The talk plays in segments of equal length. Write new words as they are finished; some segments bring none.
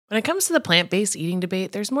When it comes to the plant-based eating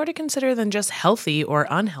debate, there's more to consider than just healthy or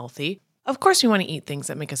unhealthy. Of course, we want to eat things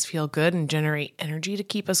that make us feel good and generate energy to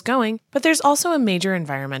keep us going, but there's also a major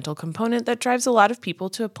environmental component that drives a lot of people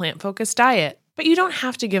to a plant-focused diet. But you don't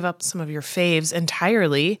have to give up some of your faves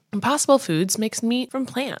entirely. Impossible Foods makes meat from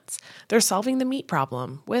plants. They're solving the meat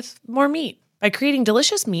problem with more meat. By creating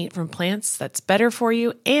delicious meat from plants that's better for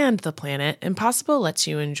you and the planet, Impossible lets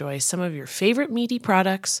you enjoy some of your favorite meaty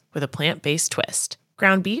products with a plant-based twist.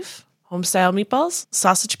 Ground beef, home-style meatballs,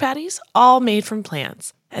 sausage patties, all made from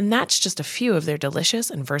plants. And that's just a few of their delicious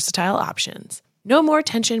and versatile options. No more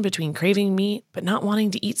tension between craving meat but not wanting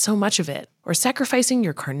to eat so much of it, or sacrificing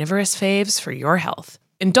your carnivorous faves for your health.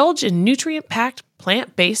 Indulge in nutrient-packed,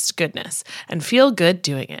 plant-based goodness and feel good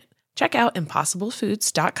doing it. Check out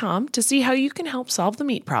ImpossibleFoods.com to see how you can help solve the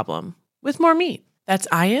meat problem with more meat. That's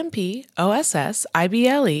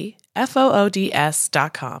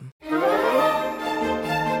ImpossibleFoods.com.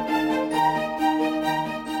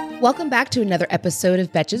 Welcome back to another episode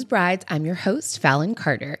of Betches Brides. I'm your host, Fallon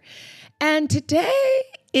Carter. And today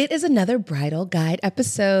it is another bridal guide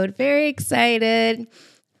episode. Very excited.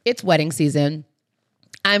 It's wedding season.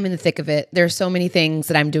 I'm in the thick of it. There are so many things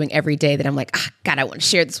that I'm doing every day that I'm like, God, I want to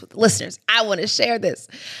share this with the listeners. I want to share this.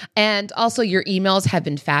 And also your emails have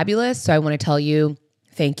been fabulous. So I want to tell you,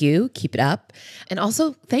 thank you. Keep it up. And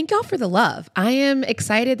also thank y'all for the love. I am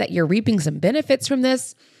excited that you're reaping some benefits from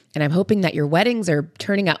this. And I'm hoping that your weddings are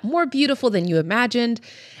turning out more beautiful than you imagined.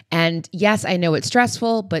 And yes, I know it's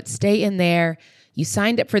stressful, but stay in there. You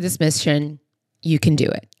signed up for this mission. You can do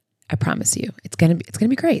it. I promise you. It's gonna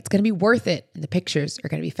be great. It's gonna be worth it. And the pictures are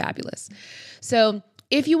gonna be fabulous. So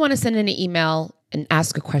if you want to send in an email and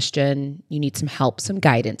ask a question, you need some help, some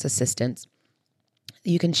guidance, assistance,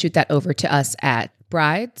 you can shoot that over to us at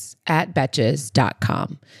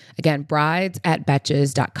brides@betches.com. Again,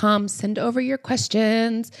 brides@betches.com. Send over your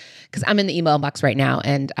questions because I'm in the email box right now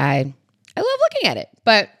and I love looking at it,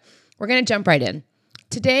 but we're going to jump right in.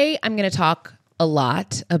 Today, I'm going to talk a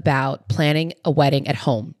lot about planning a wedding at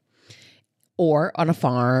home or on a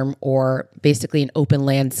farm or basically an open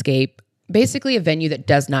landscape, basically a venue that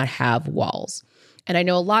does not have walls. And I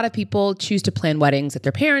know a lot of people choose to plan weddings at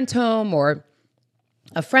their parents' home or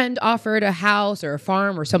a friend offered a house or a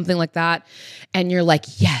farm or something like that. And you're like,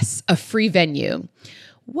 yes, a free venue.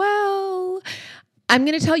 Well, I'm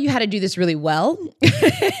going to tell you how to do this really well.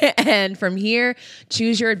 And from here,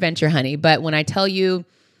 choose your adventure, honey. But when I tell you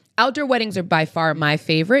outdoor weddings are by far my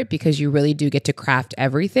favorite because you really do get to craft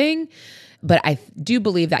everything. But I do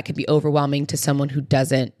believe that could be overwhelming to someone who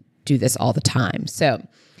doesn't do this all the time. So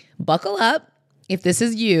buckle up. If this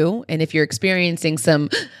is you, and if you're experiencing some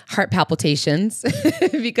heart palpitations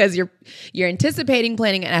because you're anticipating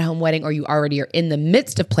planning an at-home wedding, or you already are in the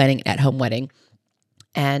midst of planning an at-home wedding,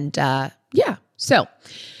 and so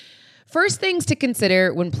first things to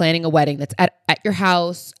consider when planning a wedding that's at your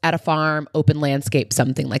house, at a farm, open landscape,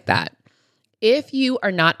 something like that. If you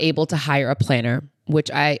are not able to hire a planner,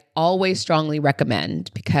 which I always strongly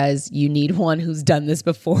recommend because you need one who's done this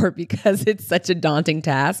before because it's such a daunting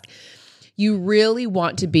task. You really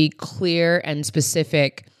want to be clear and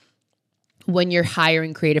specific when you're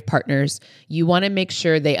hiring creative partners. You want to make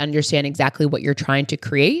sure they understand exactly what you're trying to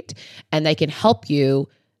create and they can help you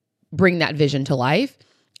bring that vision to life.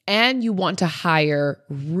 And you want to hire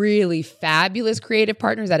really fabulous creative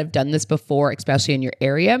partners that have done this before, especially in your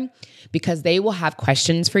area, because they will have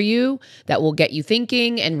questions for you that will get you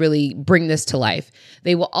thinking and really bring this to life.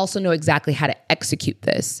 They will also know exactly how to execute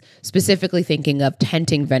this, specifically thinking of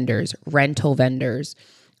tenting vendors, rental vendors,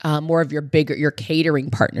 more of your catering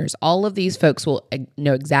partners. All of these folks will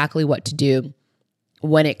know exactly what to do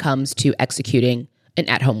when it comes to executing an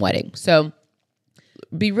at-home wedding. So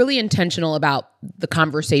be really intentional about the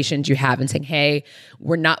conversations you have and saying, hey,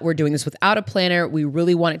 we're doing this without a planner. We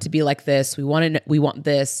really want it to be like this. We want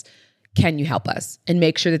this. Can you help us? And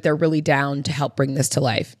make sure that they're really down to help bring this to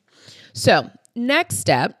life. So next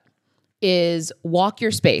step is walk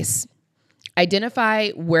your space. Identify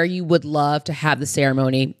where you would love to have the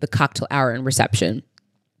ceremony, the cocktail hour, and reception.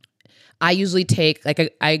 I usually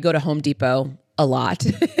I go to Home Depot a lot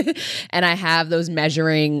and I have those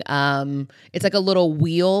measuring, it's like a little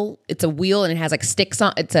wheel. It's a wheel and it has like sticks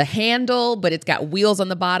on, it's a handle, but it's got wheels on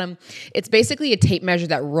the bottom. It's basically a tape measure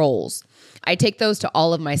that rolls. I take those to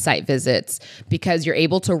all of my site visits because you're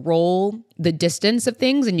able to roll the distance of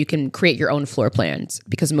things and you can create your own floor plans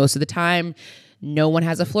because most of the time, no one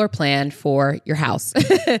has a floor plan for your house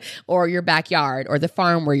or your backyard or the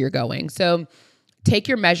farm where you're going. So take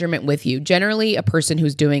your measurement with you. Generally, a person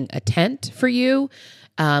who's doing a tent for you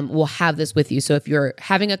will have this with you. So if you're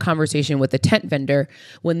having a conversation with a tent vendor,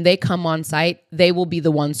 when they come on site, they will be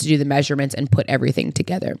the ones to do the measurements and put everything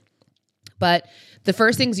together. But the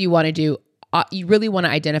first things you want to do, you really want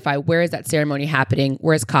to identify where is that ceremony happening,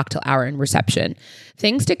 where is cocktail hour and reception.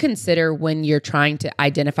 Things to consider when you're trying to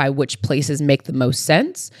identify which places make the most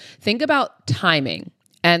sense. Think about timing.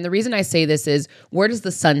 And the reason I say this is, where does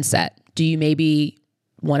the sun set? Do you maybe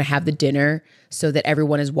want to have the dinner so that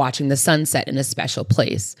everyone is watching the sunset in a special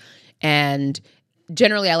place? And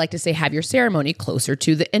generally, I like to say have your ceremony closer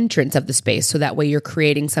to the entrance of the space, so that way you're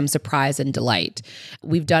creating some surprise and delight.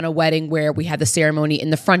 We've done a wedding where we had the ceremony in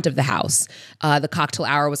the front of the house. The cocktail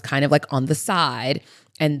hour was kind of like on the side,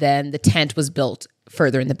 and then the tent was built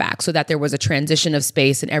further in the back, so that there was a transition of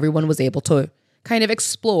space and everyone was able to kind of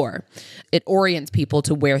explore. It orients people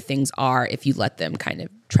to where things are if you let them kind of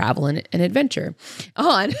travel and adventure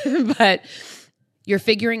on. But you're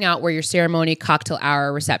figuring out where your ceremony, cocktail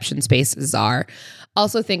hour, reception spaces are.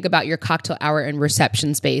 Also think about your cocktail hour and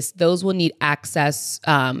reception space. Those will need access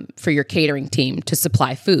for your catering team to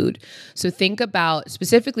supply food. So think about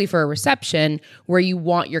specifically for a reception where you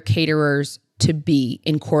want your caterers to be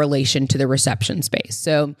in correlation to the reception space.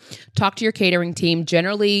 So talk to your catering team.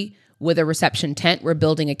 Generally, with a reception tent, we're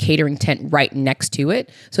building a catering tent right next to it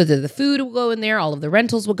so that the food will go in there, all of the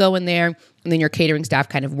rentals will go in there, and then your catering staff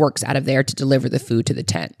kind of works out of there to deliver the food to the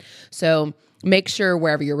tent. So make sure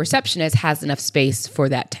wherever your reception is has enough space for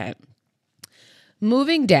that tent.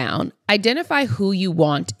 Moving down, identify who you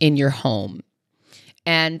want in your home.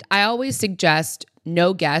 And I always suggest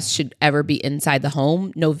no guests should ever be inside the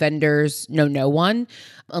home, no vendors, no one,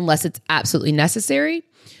 unless it's absolutely necessary.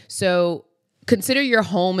 So consider your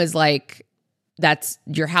home as like, that's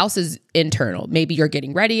your house is internal. Maybe you're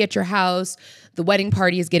getting ready at your house. The wedding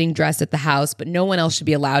party is getting dressed at the house, but no one else should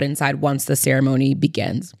be allowed inside once the ceremony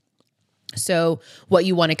begins. So what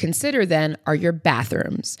you want to consider then are your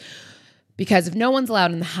bathrooms, because if no one's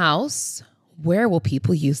allowed in the house, where will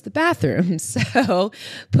people use the bathroom? So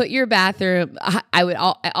put your bathroom,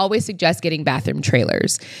 I always suggest getting bathroom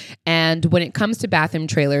trailers. And when it comes to bathroom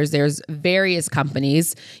trailers, there's various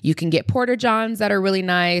companies. You can get porta-johns that are really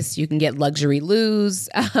nice. You can get luxury loos,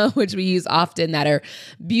 which we use often, that are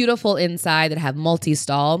beautiful inside, that have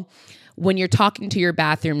multi-stall. When you're talking to your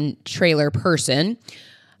bathroom trailer person,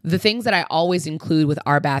 the things that I always include with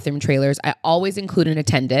our bathroom trailers, I always include an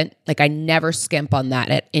attendant. Like I never skimp on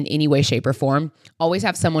that in any way, shape, or form. Always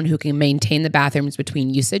have someone who can maintain the bathrooms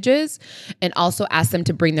between usages, and also ask them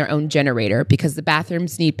to bring their own generator, because the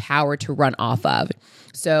bathrooms need power to run off of.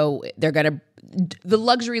 So the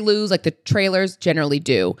luxury loos, like the trailers generally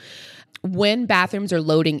do. When bathrooms are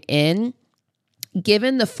loading in,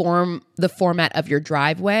 given the format of your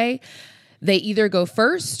driveway, they either go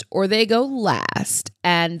first or they go last.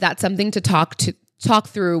 And that's something to talk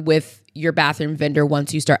through with your bathroom vendor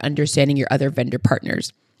once you start understanding your other vendor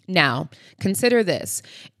partners. Now, consider this.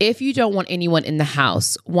 If you don't want anyone in the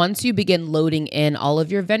house, once you begin loading in all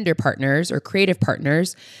of your vendor partners or creative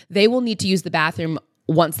partners, they will need to use the bathroom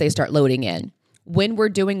once they start loading in. When we're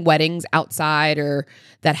doing weddings outside or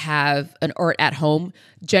at home,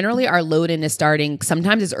 generally our load-in is starting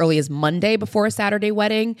sometimes as early as Monday before a Saturday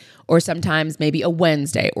wedding, or sometimes maybe a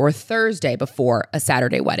Wednesday or Thursday before a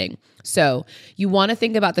Saturday wedding. So you want to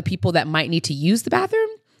think about the people that might need to use the bathroom.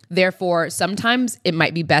 Therefore, sometimes it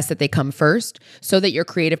might be best that they come first so that your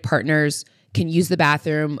creative partners can use the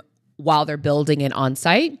bathroom while they're building it on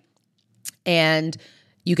site. And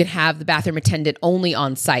you can have the bathroom attendant only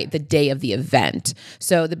on site the day of the event.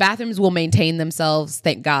 So the bathrooms will maintain themselves,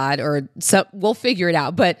 thank God, or we'll figure it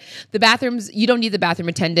out. But the bathrooms, you don't need the bathroom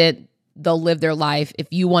attendant. They'll live their life. If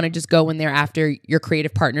you want to just go in there after your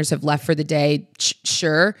creative partners have left for the day,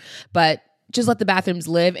 sure. But just let the bathrooms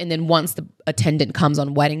live. And then once the attendant comes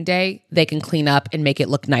on wedding day, they can clean up and make it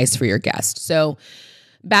look nice for your guests. So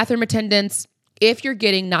bathroom attendants, if you're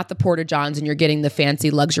getting not the porta-johns and you're getting the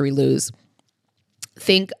fancy luxury loos,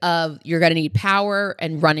 think of you're going to need power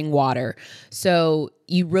and running water. So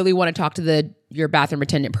you really want to talk to your bathroom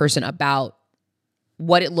attendant person about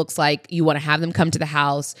what it looks like. You want to have them come to the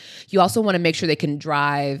house. You also want to make sure they can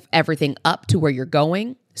drive everything up to where you're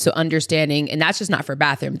going. So understanding, and that's just not for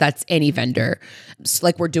bathroom, that's any vendor. It's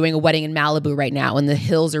like we're doing a wedding in Malibu right now and the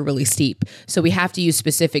hills are really steep. So we have to use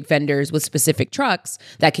specific vendors with specific trucks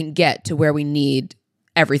that can get to where we need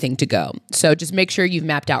everything to go. So just make sure you've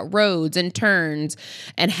mapped out roads and turns,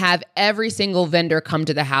 and have every single vendor come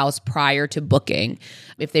to the house prior to booking.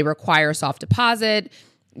 If they require a soft deposit,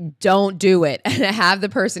 don't do it, and have the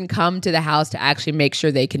person come to the house to actually make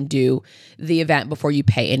sure they can do the event before you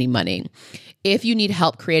pay any money. If you need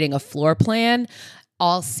help creating a floor plan,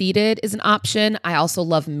 All Seated is an option. I also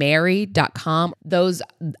love Mary.com. Those,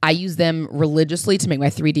 I use them religiously to make my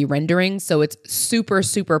 3D renderings. So it's super,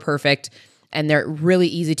 super perfect. And they're really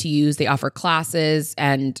easy to use. They offer classes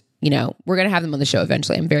and, we're going to have them on the show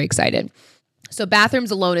eventually. I'm very excited. So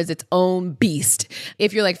bathrooms alone is its own beast.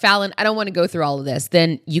 If you're like, Fallon, I don't want to go through all of this,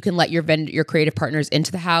 then you can let your creative partners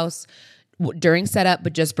into the house during setup,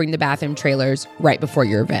 but just bring the bathroom trailers right before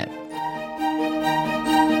your event.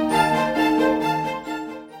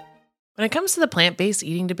 When it comes to the plant-based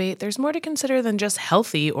eating debate, there's more to consider than just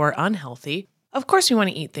healthy or unhealthy. Of course, we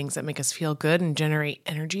want to eat things that make us feel good and generate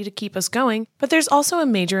energy to keep us going, but there's also a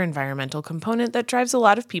major environmental component that drives a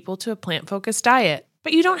lot of people to a plant-focused diet.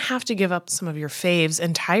 But you don't have to give up some of your faves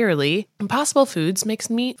entirely. Impossible Foods makes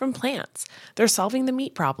meat from plants. They're solving the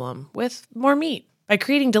meat problem with more meat. By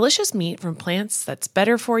creating delicious meat from plants that's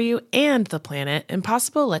better for you and the planet,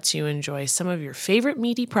 Impossible lets you enjoy some of your favorite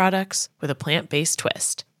meaty products with a plant-based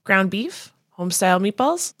twist. Ground beef, home-style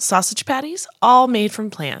meatballs, sausage patties, all made from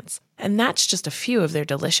plants. And that's just a few of their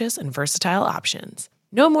delicious and versatile options.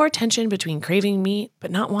 No more tension between craving meat but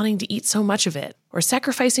not wanting to eat so much of it, or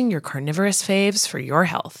sacrificing your carnivorous faves for your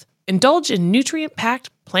health. Indulge in nutrient-packed,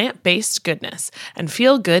 plant-based goodness and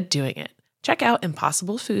feel good doing it. Check out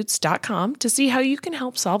impossiblefoods.com to see how you can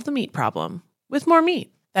help solve the meat problem with more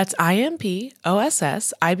meat. That's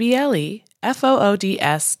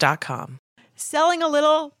IMPOSSIBLEFOODS.com. Selling a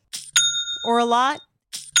little or a lot?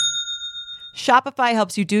 Shopify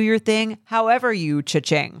helps you do your thing however you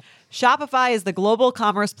cha-ching. Shopify is the global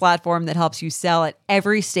commerce platform that helps you sell at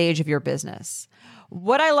every stage of your business.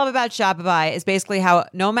 What I love about Shopify is basically how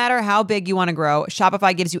no matter how big you want to grow,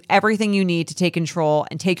 Shopify gives you everything you need to take control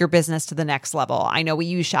and take your business to the next level. I know we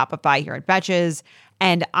use Shopify here at Betches,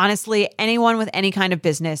 and honestly, anyone with any kind of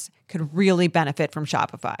business could really benefit from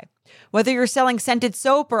Shopify. Whether you're selling scented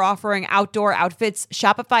soap or offering outdoor outfits,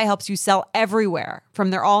 Shopify helps you sell everywhere,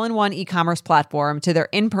 from their all-in-one e-commerce platform to their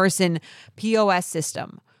in-person POS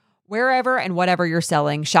system. Wherever and whatever you're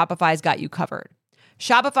selling, Shopify's got you covered.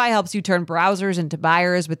 Shopify helps you turn browsers into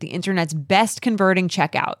buyers with the internet's best converting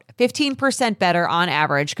checkout, 15% better on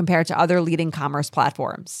average compared to other leading commerce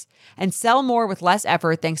platforms. And sell more with less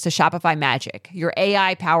effort thanks to Shopify Magic, your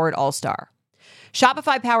AI-powered all-star.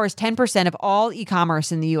 Shopify powers 10% of all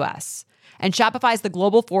e-commerce in the U.S., and Shopify is the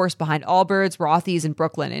global force behind Allbirds, Rothy's, and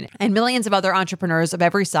Brooklinen, and millions of other entrepreneurs of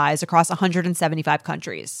every size across 175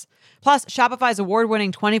 countries. Plus, Shopify's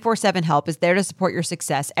award-winning 24/7 help is there to support your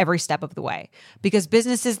success every step of the way, because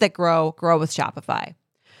businesses that grow, grow with Shopify.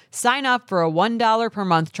 Sign up for a $1 per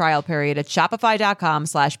month trial period at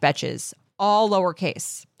shopify.com/betches, all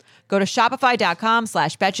lowercase. Go to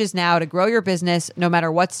shopify.com/betches now to grow your business no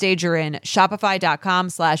matter what stage you're in.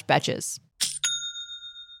 Shopify.com/betches.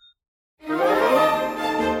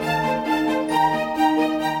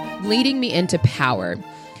 Leading me into power.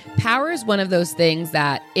 Power is one of those things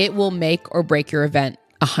that it will make or break your event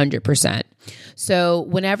 100%. So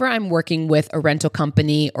whenever I'm working with a rental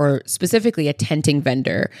company or specifically a tenting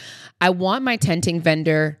vendor, I want my tenting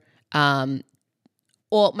vendor, my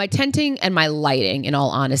tenting and my lighting, in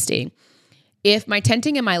all honesty. If my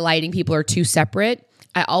tenting and my lighting people are too separate,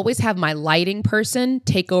 I always have my lighting person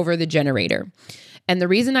take over the generator. And the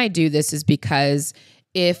reason I do this is because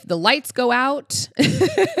if the lights go out,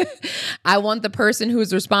 I want the person who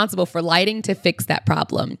is responsible for lighting to fix that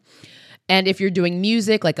problem. And if you're doing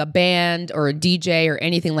music like a band or a DJ or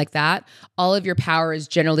anything like that, all of your power is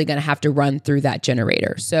generally going to have to run through that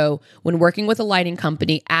generator. So when working with a lighting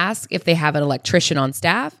company, ask if they have an electrician on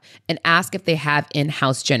staff and ask if they have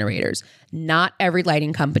in-house generators. Not every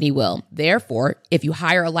lighting company will. Therefore, if you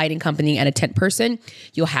hire a lighting company and a tent person,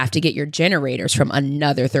 you'll have to get your generators from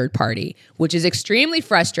another third party, which is extremely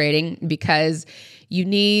frustrating because you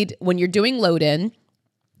need, when you're doing load-in,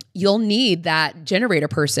 you'll need that generator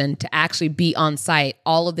person to actually be on site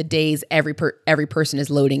all of the days every person is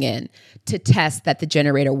loading in to test that the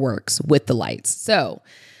generator works with the lights. So,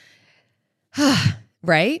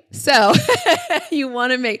 right? So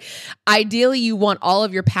ideally you want all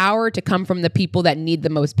of your power to come from the people that need the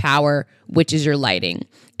most power, which is your lighting.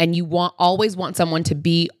 And you always want someone to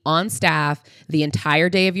be on staff the entire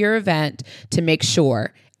day of your event to make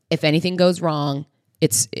sure if anything goes wrong,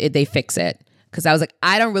 they fix it. Because I was like,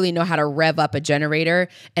 I don't really know how to rev up a generator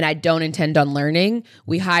and I don't intend on learning.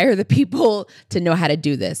 We hire the people to know how to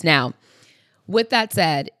do this. Now, with that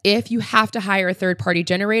said, if you have to hire a third-party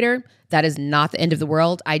generator, that is not the end of the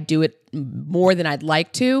world. I do it more than I'd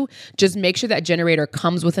like to. Just make sure that generator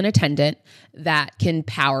comes with an attendant that can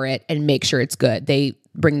power it and make sure it's good. They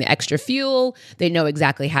bring the extra fuel. They know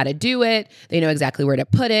exactly how to do it. They know exactly where to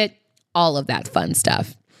put it. All of that fun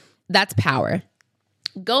stuff. That's power.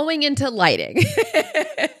 going into lighting.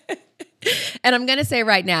 And I'm going to say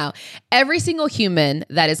right now, every single human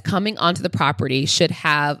that is coming onto the property should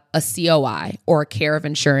have a COI or a care of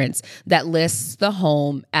insurance that lists the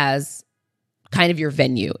home as kind of your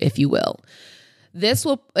venue, if you will. This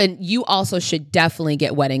will, and you also should definitely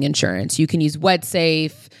get wedding insurance. You can use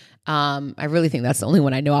WedSafe. I really think that's the only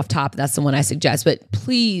one I know off top. That's the one I suggest, but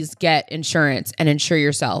please get insurance and insure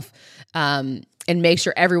yourself. And make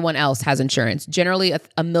sure everyone else has insurance. Generally,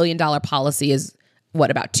 $1 million policy is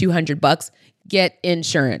about $200? Get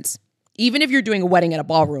insurance. Even if you're doing a wedding at a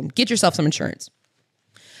ballroom, get yourself some insurance.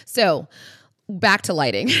 So back to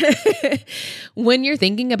lighting. When you're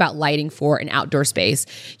thinking about lighting for an outdoor space,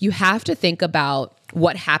 you have to think about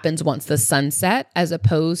what happens once the sun sets as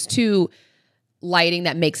opposed to lighting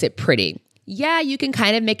that makes it pretty. Yeah, you can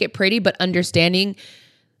kind of make it pretty, but understanding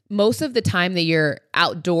most of the time that you're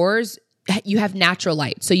outdoors, you have natural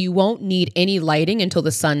light. So you won't need any lighting until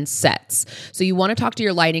the sun sets. So you want to talk to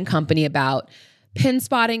your lighting company about pin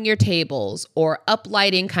spotting your tables or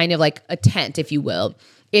uplighting kind of like a tent, if you will.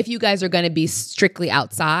 If you guys are going to be strictly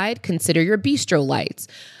outside, consider your bistro lights.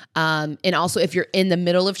 And also if you're in the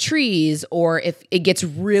middle of trees or if it gets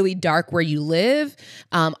really dark where you live,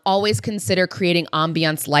 always consider creating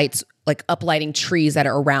ambiance lights, like uplighting trees that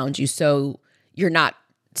are around you. So you're not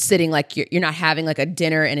sitting like you're not having like a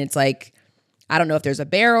dinner and it's like, I don't know if there's a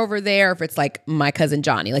bear over there, if it's like my cousin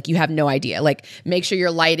Johnny, like you have no idea. Like make sure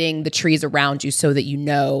you're lighting the trees around you so that you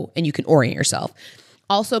know and you can orient yourself.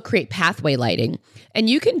 Also create pathway lighting. And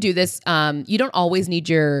you can do this. You don't always need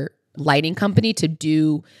your lighting company to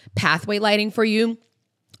do pathway lighting for you.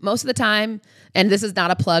 Most of the time, and this is not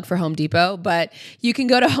a plug for Home Depot, but you can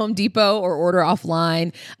go to Home Depot or order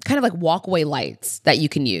offline, kind of like walkway lights that you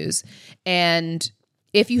can use. And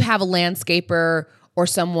if you have a landscaper or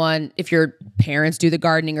someone, if your parents do the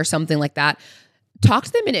gardening or something like that, talk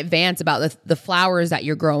to them in advance about the flowers that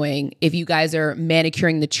you're growing. If you guys are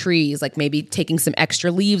manicuring the trees, like maybe taking some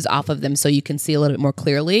extra leaves off of them so you can see a little bit more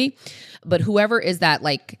clearly. But whoever is that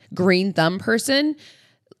like green thumb person,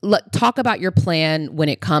 talk about your plan when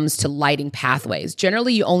it comes to lighting pathways.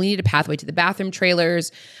 Generally, you only need a pathway to the bathroom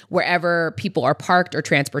trailers, wherever people are parked or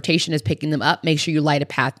transportation is picking them up. Make sure you light a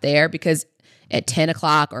path there because at 10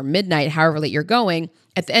 o'clock or midnight, however late you're going,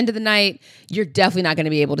 at the end of the night, you're definitely not going to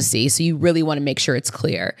be able to see. So you really want to make sure it's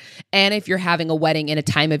clear. And if you're having a wedding in a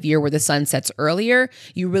time of year where the sun sets earlier,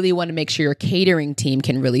 you really want to make sure your catering team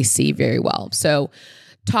can really see very well. So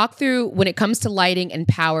talk through when it comes to lighting and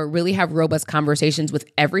power, really have robust conversations with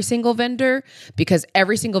every single vendor because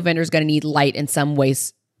every single vendor is going to need light in some way,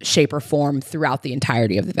 shape, or form throughout the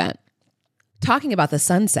entirety of the event. Talking about the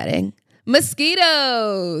sun setting,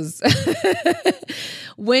 mosquitoes.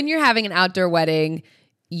 When you're having an outdoor wedding,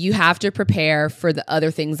 you have to prepare for the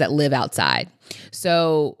other things that live outside.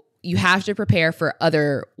 So you have to prepare for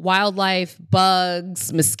other wildlife,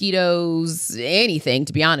 bugs, mosquitoes, anything,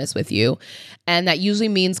 to be honest with you. And that usually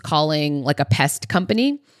means calling like a pest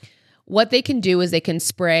company. What they can do is they can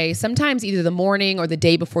spray sometimes either the morning or the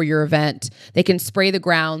day before your event. They can spray the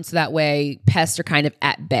ground so that way pests are kind of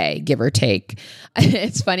at bay, give or take.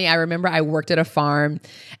 It's funny. I remember I worked at a farm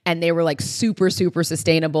and they were like super, super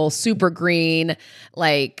sustainable, super green.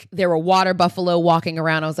 Like there were water buffalo walking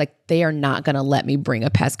around. I was like, they are not going to let me bring a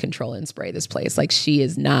pest control and spray this place. Like she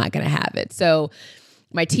is not going to have it. So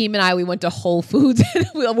my team and I, we went to Whole Foods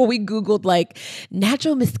and we Googled like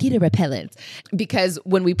natural mosquito repellents because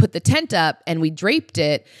when we put the tent up and we draped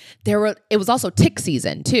it, it was also tick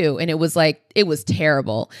season too. And it was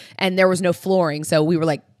terrible and there was no flooring. So we were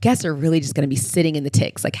like, guests are really just going to be sitting in the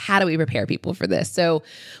ticks. Like, how do we prepare people for this? So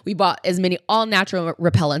we bought as many all natural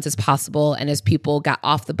repellents as possible. And as people got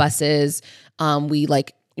off the buses, we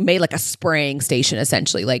like made like a spraying station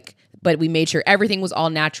essentially, but we made sure everything was all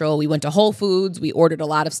natural. We went to Whole Foods. We ordered a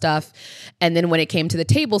lot of stuff. And then when it came to the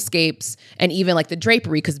tablescapes and even like the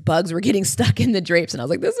drapery, because bugs were getting stuck in the drapes. And I was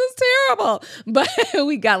like, this is terrible. But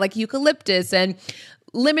we got like eucalyptus and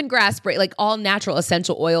lemongrass spray, like all natural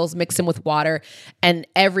essential oils, mix them with water. And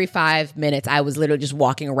every 5 minutes, I was literally just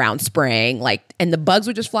walking around spraying and the bugs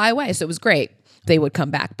would just fly away. So it was great. They would come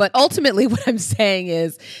back. But ultimately what I'm saying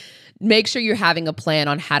is make sure you're having a plan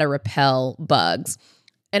on how to repel bugs.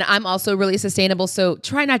 And I'm also really sustainable. So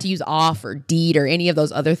try not to use off or DEET or any of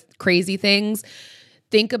those other crazy things.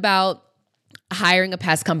 Think about hiring a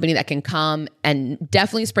pest company that can come and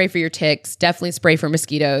definitely spray for your ticks, definitely spray for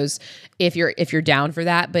mosquitoes if you're down for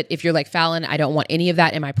that. But if you're like Fallon, I don't want any of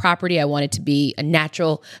that in my property. I want it to be a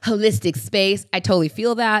natural, holistic space. I totally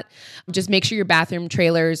feel that. Just make sure your bathroom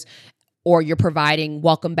trailers or you're providing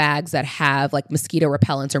welcome bags that have like mosquito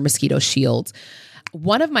repellents or mosquito shields.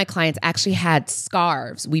 One of my clients actually had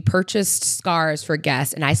scarves. We purchased scarves for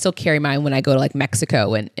guests, and I still carry mine when I go to like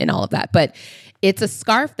Mexico and all of that. But it's a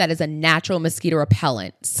scarf that is a natural mosquito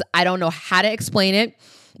repellent. So I don't know how to explain it,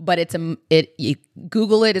 but you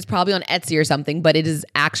Google it. It's probably on Etsy or something, but it is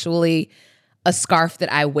actually a scarf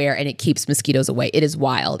that I wear and it keeps mosquitoes away. It is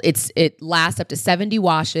wild. It lasts up to 70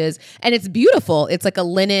 washes and it's beautiful. It's like a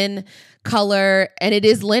linen color and it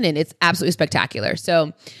is linen. It's absolutely spectacular.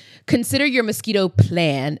 So consider your mosquito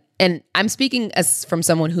plan. And I'm speaking as from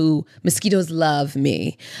someone who mosquitoes love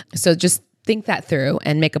me. So just think that through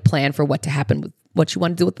and make a plan for what to happen with what you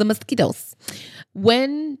want to do with the mosquitoes.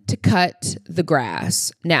 When to cut the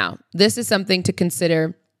grass. Now, this is something to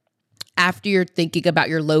consider after you're thinking about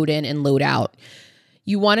your load in and load out.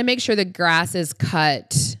 You want to make sure the grass is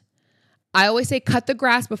cut. I always say cut the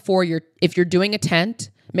grass if you're doing a tent,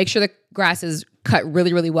 make sure the grass is cut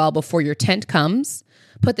really, really well before your tent comes.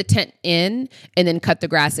 Put the tent in and then cut the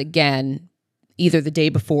grass again, either the day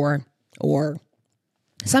before or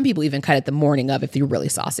some people even cut it the morning of if you're really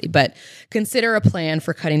saucy. But consider a plan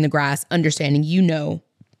for cutting the grass, understanding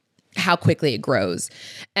how quickly it grows.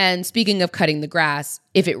 And speaking of cutting the grass,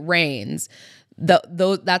 if it rains,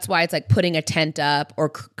 that's why it's like putting a tent up or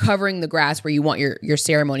covering the grass where you want your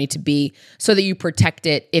ceremony to be so that you protect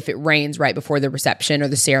it if it rains right before the reception or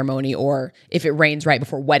the ceremony, or if it rains right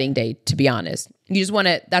before wedding day, to be honest. You just want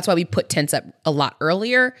to, that's why we put tents up a lot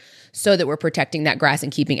earlier so that we're protecting that grass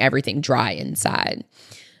and keeping everything dry inside.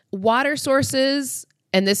 Water sources,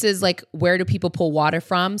 and this is like, where do people pull water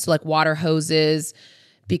from? So like water hoses,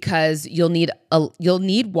 because you'll need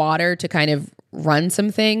water to kind of run some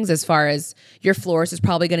things. As far as your florist is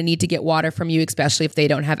probably going to need to get water from you, especially if they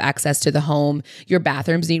don't have access to the home. Your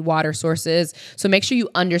bathrooms need water sources. So make sure you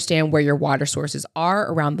understand where your water sources are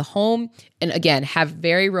around the home. And again, have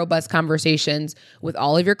very robust conversations with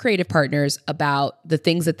all of your creative partners about the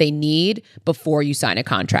things that they need before you sign a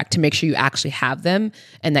contract to make sure you actually have them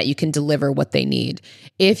and that you can deliver what they need.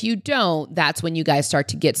 If you don't, that's when you guys start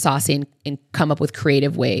to get saucy and come up with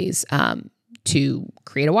creative ways to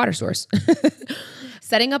create a water source.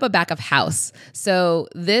 Setting up a back of house. So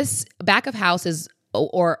this back of house is,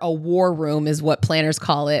 or a war room is what planners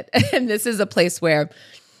call it. And this is a place where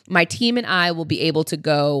my team and I will be able to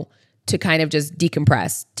go to kind of just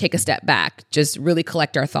decompress, take a step back, just really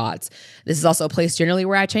collect our thoughts. This is also a place generally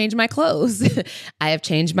where I change my clothes. I have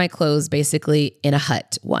changed my clothes basically in a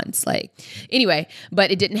hut once. Anyway,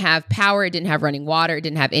 but it didn't have power. It didn't have running water. It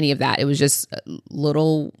didn't have any of that. It was just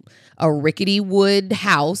a rickety wood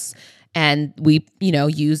house. And we,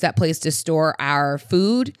 use that place to store our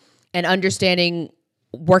food. And understanding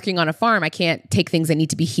working on a farm, I can't take things that need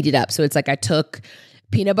to be heated up. So it's like I took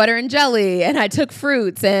peanut butter and jelly and I took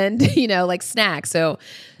fruits and, snacks. So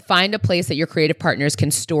find a place that your creative partners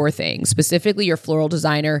can store things, specifically your floral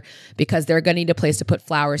designer, because they're going to need a place to put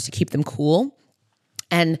flowers to keep them cool.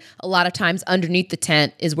 And a lot of times underneath the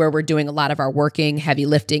tent is where we're doing a lot of our working, heavy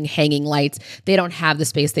lifting, hanging lights. They don't have the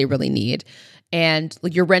space they really need. And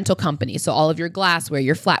your rental company, so all of your glassware,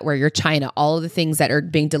 your flatware, your china, all of the things that are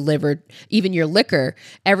being delivered, even your liquor,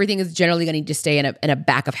 everything is generally going to need to stay in a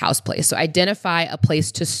back of house place. So identify a place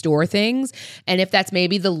to store things. And if that's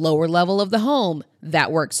maybe the lower level of the home,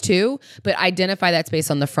 that works too. But identify that space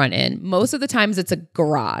on the front end. Most of the times it's a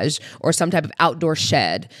garage or some type of outdoor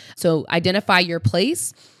shed. So identify your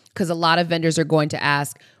place, because a lot of vendors are going to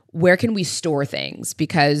ask, where can we store things?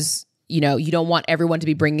 Because you don't want everyone to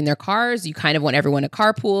be bringing their cars. You kind of want everyone to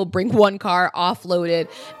carpool, bring one car, offload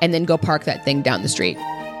it, and then go park that thing down the street.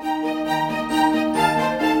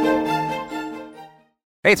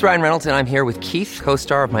 Hey, it's Ryan Reynolds, and I'm here with Keith,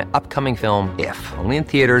 co-star of my upcoming film, If, only in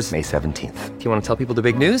theaters May 17th. Do you want to tell people the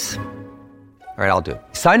big news? All right, I'll do it.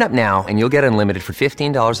 Sign up now and you'll get unlimited for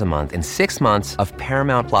 $15 a month and 6 months of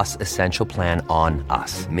Paramount Plus Essential Plan on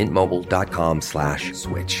us.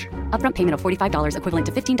 MintMobile.com/switch. Upfront payment of $45 equivalent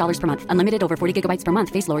to $15 per month. Unlimited over 40 gigabytes per month.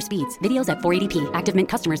 Face lower speeds. Videos at 480p. Active Mint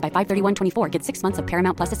customers by 531.24 get 6 months of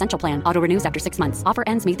Paramount Plus Essential Plan. Auto renews after 6 months. Offer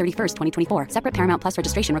ends May 31st, 2024. Separate Paramount Plus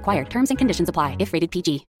registration required. Terms and conditions apply if rated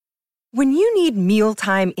PG. When you need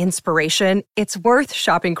mealtime inspiration, it's worth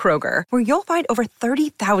shopping Kroger, where you'll find over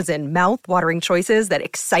 30,000 mouth-watering choices that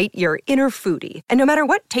excite your inner foodie. And no matter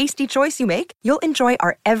what tasty choice you make, you'll enjoy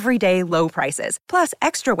our everyday low prices, plus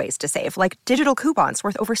extra ways to save, like digital coupons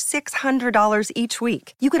worth over $600 each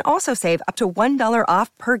week. You can also save up to $1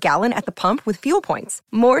 off per gallon at the pump with fuel points.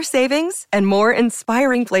 More savings and more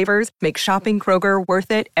inspiring flavors make shopping Kroger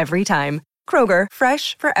worth it every time. Kroger,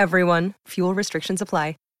 fresh for everyone. Fuel restrictions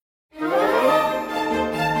apply.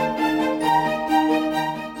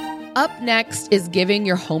 Up next is giving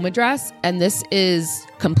your home address, and this is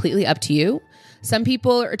completely up to you. Some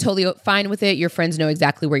people are totally fine with it. Your friends know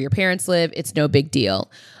exactly where your parents live. It's no big deal.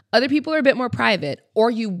 Other people are a bit more private, or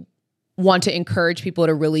you want to encourage people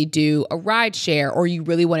to really do a ride share, or you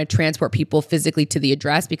really want to transport people physically to the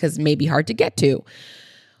address because it may be hard to get to.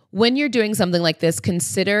 When you're doing something like this,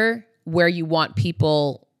 consider where you want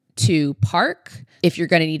people to park if you're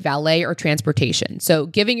going to need valet or transportation. So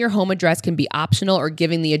giving your home address can be optional, or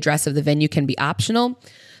giving the address of the venue can be optional.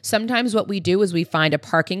 Sometimes what we do is we find a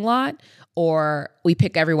parking lot, or we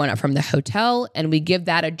pick everyone up from the hotel and we give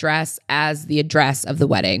that address as the address of the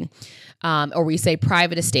wedding. Or we say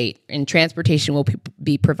private estate, and transportation will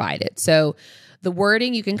be provided. So the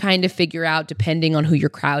wording you can kind of figure out depending on who your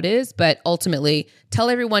crowd is, but ultimately tell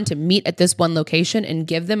everyone to meet at this one location and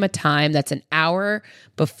give them a time that's an hour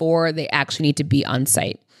before they actually need to be on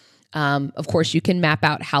site. Of course, you can map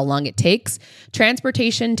out how long it takes.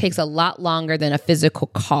 Transportation takes a lot longer than a physical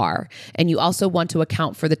car. And you also want to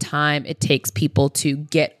account for the time it takes people to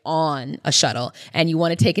get on a shuttle. And you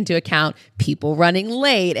want to take into account people running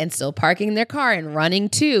late and still parking their car and running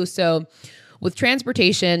too. So with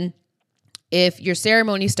transportation, if your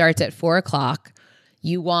ceremony starts at 4:00,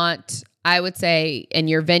 you want, I would say, and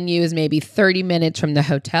your venue is maybe 30 minutes from the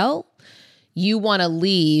hotel, you want to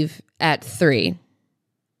leave at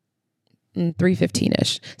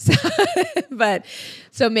 3:15-ish.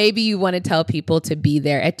 So maybe you want to tell people to be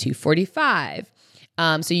there at 2:45.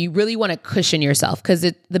 So you really want to cushion yourself, because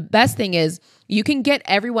the best thing is you can get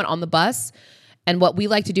everyone on the bus. And what we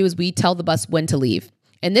like to do is we tell the bus when to leave.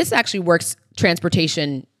 And this actually works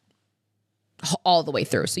transportation all the way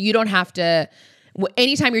through. So you don't have to,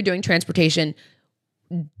 anytime you're doing transportation,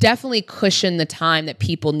 definitely cushion the time that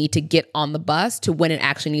people need to get on the bus to when it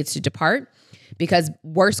actually needs to depart. Because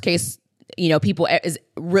worst case, people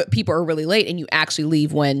are really late and you actually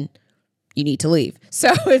leave when you need to leave.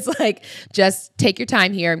 So it's like, just take your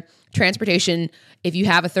time here. Transportation, if you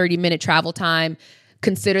have a 30-minute travel time,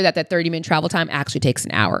 consider that 30-minute travel time actually takes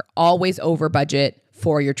an hour. Always over budget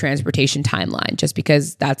for your transportation timeline, just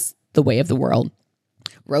because that's the way of the world.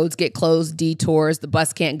 Roads get closed, detours, the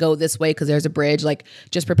bus can't go this way because there's a bridge. Like,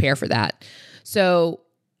 just prepare for that. So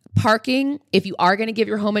parking, if you are going to give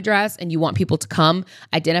your home address and you want people to come,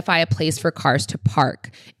 identify a place for cars to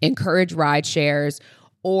park, encourage ride shares,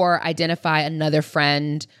 or identify another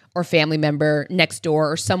friend or family member next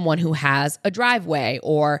door, or someone who has a driveway,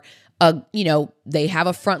 or they have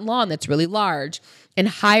a front lawn that's really large, and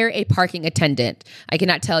hire a parking attendant. I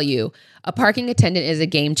cannot tell you, a parking attendant is a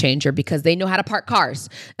game changer because they know how to park cars.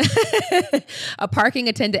 A parking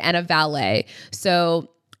attendant and a valet. So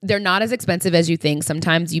they're not as expensive as you think.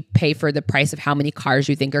 Sometimes you pay for the price of how many cars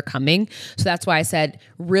you think are coming. So that's why I said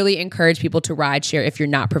really encourage people to ride share if you're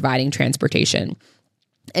not providing transportation.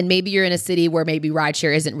 And maybe you're in a city where maybe ride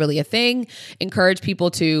share isn't really a thing. Encourage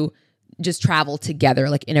people to just travel together,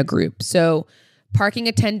 like in a group. So parking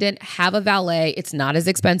attendant, have a valet. It's not as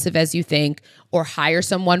expensive as you think, or hire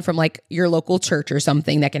someone from like your local church or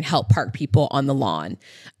something that can help park people on the lawn.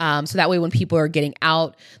 So that way when people are getting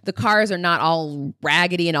out, the cars are not all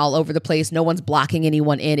raggedy and all over the place. No one's blocking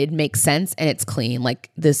anyone in. It makes sense and it's clean.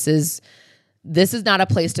 Like this is not a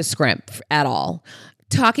place to scrimp at all.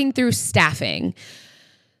 Talking through staffing.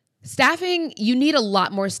 Staffing, you need a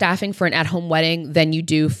lot more staffing for an at-home wedding than you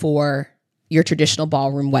do for your traditional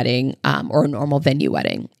ballroom wedding or a normal venue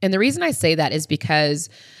wedding. And the reason I say that is because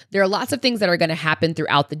there are lots of things that are going to happen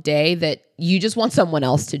throughout the day that you just want someone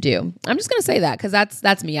else to do. I'm just going to say that because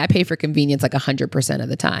that's me. I pay for convenience like 100% of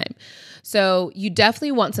the time. So you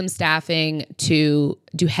definitely want some staffing to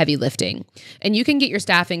do heavy lifting. And you can get your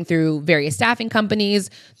staffing through various staffing companies.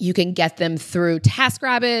 You can get them through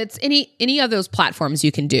TaskRabbit, any of those platforms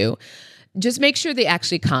you can do. Just make sure they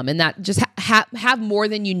actually come, and that just have more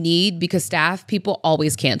than you need, because people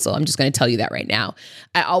always cancel. I'm just going to tell you that right now.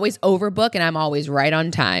 I always overbook and I'm always right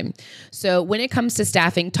on time. So when it comes to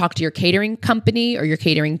staffing, talk to your catering company or your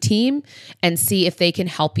catering team and see if they can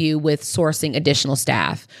help you with sourcing additional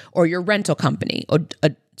staff, or your rental company or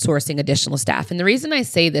sourcing additional staff. And the reason I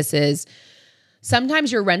say this is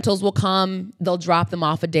sometimes your rentals will come, they'll drop them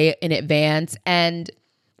off a day in advance, and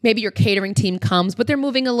maybe your catering team comes, but they're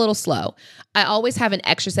moving a little slow. I always have an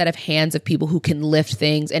extra set of hands of people who can lift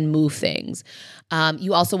things and move things.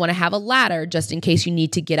 You also want to have a ladder just in case you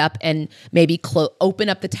need to get up and maybe open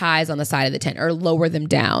up the ties on the side of the tent or lower them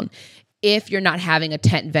down. If you're not having a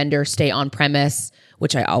tent vendor stay on premise,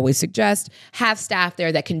 which I always suggest, have staff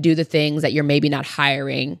there that can do the things that you're maybe not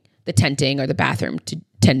hiring the tenting or the bathroom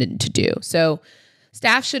attendant to do. So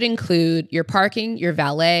staff should include your parking, your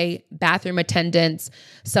valet, bathroom attendants,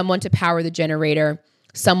 someone to power the generator,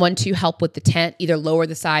 someone to help with the tent, either lower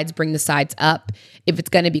the sides, bring the sides up. If it's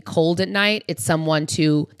going to be cold at night, it's someone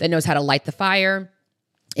that knows how to light the fire.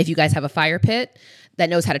 If you guys have a fire pit, that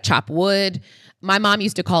knows how to chop wood. My mom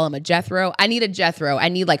used to call him a Jethro. I need a Jethro. I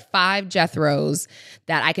need like 5 Jethros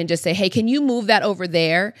that I can just say, hey, can you move that over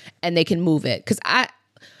there? And they can move it. Because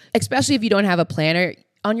especially if you don't have a planner,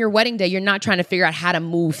 on your wedding day, you're not trying to figure out how to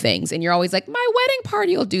move things. And you're always like, my wedding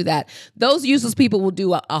party will do that. Those useless people will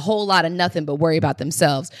do a whole lot of nothing but worry about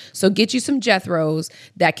themselves. So get you some Jethros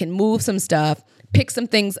that can move some stuff, pick some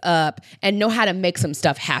things up, and know how to make some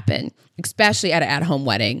stuff happen, especially at an at-home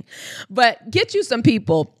wedding. But get you some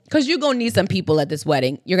people, because you're going to need some people at this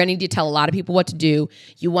wedding. You're going to need to tell a lot of people what to do.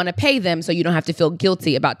 You want to pay them so you don't have to feel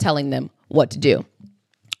guilty about telling them what to do.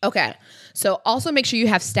 Okay, so also make sure you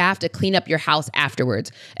have staff to clean up your house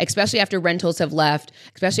afterwards, especially after rentals have left,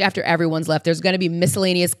 especially after everyone's left. There's going to be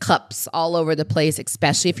miscellaneous cups all over the place,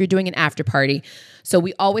 especially if you're doing an after party. So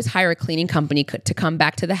we always hire a cleaning company to come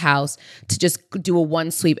back to the house to just do a one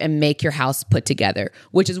sweep and make your house put together,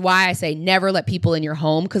 which is why I say never let people in your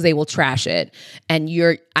home because they will trash it. And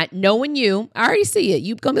knowing you, I already see it.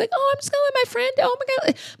 You're going to be like, oh, I'm just going to let my friend, oh my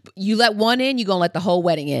God. You let one in, you're going to let the whole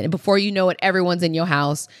wedding in. And before you know it, everyone's in your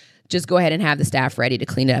house. Just go ahead and have the staff ready to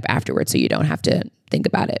clean it up afterwards so you don't have to think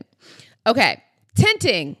about it. Okay,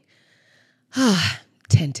 tenting.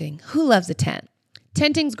 Tenting. Who loves a tent?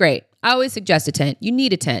 Tenting's great. I always suggest a tent. You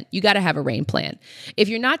need a tent. You got to have a rain plan. If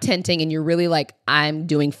you're not tenting and you're really like, I'm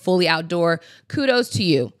doing fully outdoor, kudos to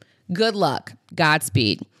you. Good luck.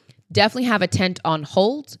 Godspeed. Definitely have a tent on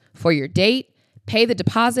hold for your date. Pay the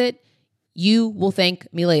deposit. You will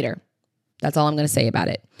thank me later. That's all I'm going to say about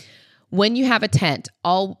it. When you have a tent,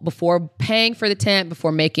 all before paying for the tent,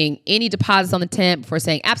 before making any deposits on the tent, before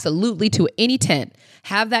saying absolutely to any tent,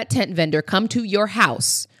 have that tent vendor come to your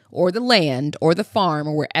house or the land or the farm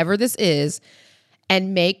or wherever this is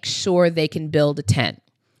and make sure they can build a tent.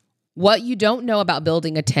 What you don't know about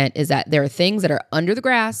building a tent is that there are things that are under the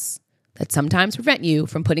grass that sometimes prevent you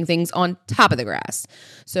from putting things on top of the grass.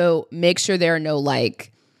 So make sure there are no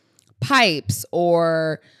like pipes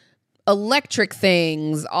or electric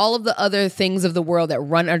things, all of the other things of the world that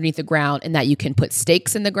run underneath the ground, and that you can put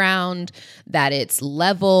stakes in the ground, that it's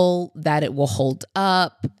level, that it will hold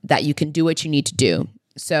up, that you can do what you need to do.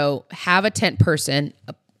 So have a tent person,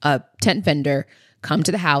 a tent vendor come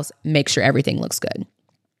to the house, make sure everything looks good.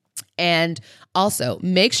 And also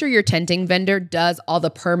make sure your tenting vendor does all the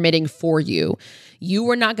permitting for you. You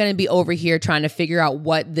are not going to be over here trying to figure out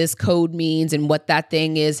what this code means and what that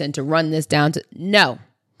thing is and to run this down to, no.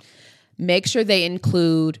 Make sure they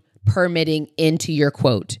include permitting into your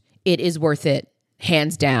quote. It is worth it,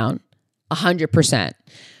 hands down, 100%.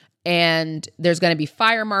 And there's going to be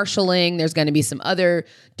fire marshaling. There's going to be some other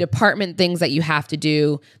department things that you have to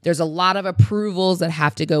do. There's a lot of approvals that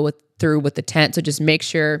have to go through with the tent. So just make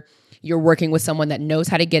sure you're working with someone that knows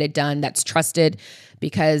how to get it done, that's trusted,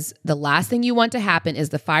 because the last thing you want to happen is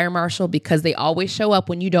the fire marshal, because they always show up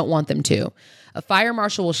when you don't want them to. A fire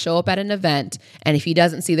marshal will show up at an event, and if he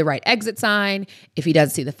doesn't see the right exit sign, if he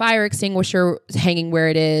doesn't see the fire extinguisher hanging where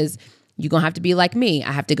it is, you're going to have to be like me.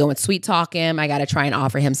 I have to go and sweet talk him. I got to try and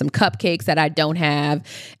offer him some cupcakes that I don't have,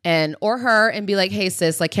 or her, and be like, hey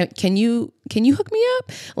sis, like, can you hook me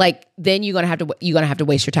up? Like, then you're going to have to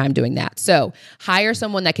waste your time doing that. So hire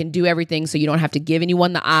someone that can do everything so you don't have to give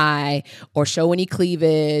anyone the eye or show any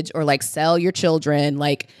cleavage or like sell your children,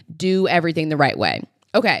 like do everything the right way.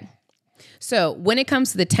 Okay. So when it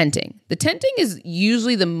comes to the tenting is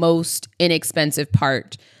usually the most inexpensive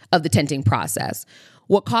part of the tenting process.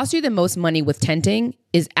 What costs you the most money with tenting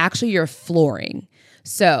is actually your flooring.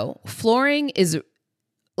 So flooring is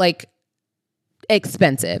like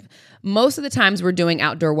expensive. Most of the times we're doing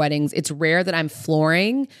outdoor weddings, it's rare that I'm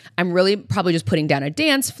flooring. I'm really probably just putting down a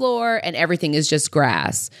dance floor and everything is just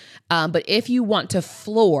grass. But if you want to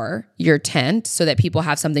floor your tent so that people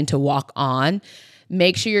have something to walk on,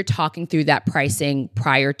 make sure you're talking through that pricing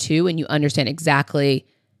prior to and you understand exactly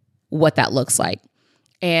what that looks like.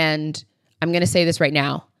 And I'm going to say this right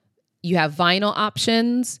now. You have vinyl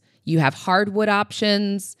options. You have hardwood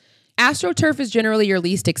options. AstroTurf is generally your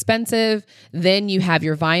least expensive. Then you have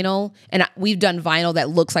your vinyl. And we've done vinyl that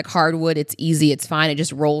looks like hardwood. It's easy. It's fine. It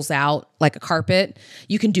just rolls out like a carpet.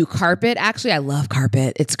 You can do carpet. Actually, I love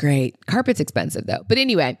carpet. It's great. Carpet's expensive though. But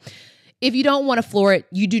anyway, if you don't want to floor it,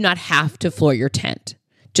 you do not have to floor your tent.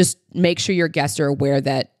 Just make sure your guests are aware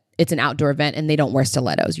that it's an outdoor event and they don't wear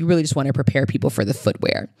stilettos. You really just want to prepare people for the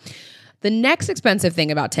footwear. The next expensive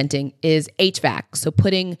thing about tenting is HVAC. So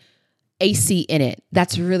putting AC in it.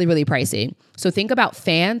 That's really, really pricey. So think about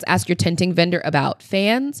fans. Ask your tenting vendor about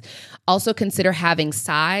fans. Also consider having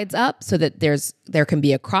sides up so that there can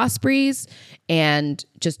be a cross breeze, and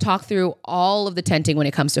just talk through all of the tenting when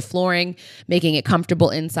it comes to flooring, making it comfortable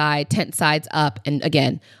inside, tent sides up. And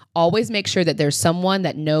again, always make sure that there's someone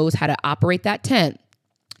that knows how to operate that tent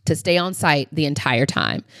to stay on site the entire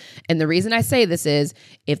time. And the reason I say this is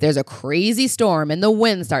if there's a crazy storm and the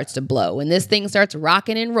wind starts to blow and this thing starts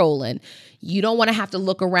rocking and rolling, you don't want to have to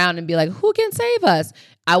look around and be like, who can save us?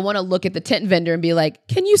 I want to look at the tent vendor and be like,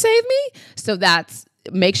 can you save me? So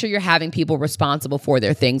make sure you're having people responsible for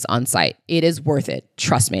their things on site. It is worth it.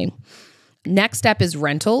 Trust me. Next step is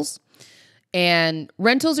rentals. And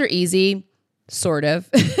rentals are easy, sort of.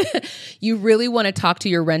 You really want to talk to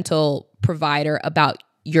your rental provider about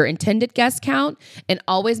your intended guest count, and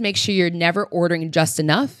always make sure you're never ordering just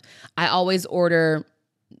enough. I always order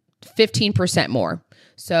 15% more.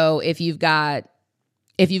 So if you've got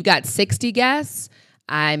 60 guests,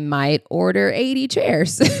 I might order 80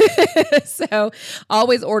 chairs. So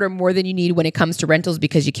always order more than you need when it comes to rentals,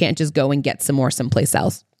 because you can't just go and get some more someplace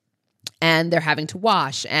else. And they're having to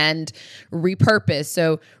wash and repurpose.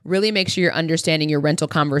 So really make sure you're understanding your rental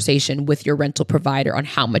conversation with your rental provider on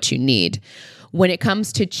how much you need. When it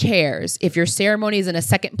comes to chairs, if your ceremony is in a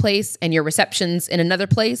second place and your reception's in another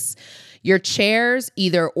place, your chairs,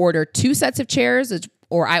 either order 2 sets of chairs,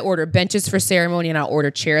 or I order benches for ceremony and I'll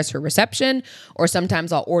order chairs for reception, or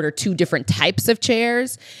sometimes I'll order 2 different types of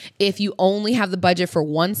chairs. If you only have the budget for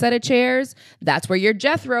 1 set of chairs, that's where your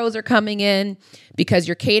Jethros are coming in, because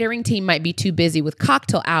your catering team might be too busy with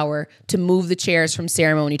cocktail hour to move the chairs from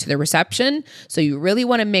ceremony to the reception. So you really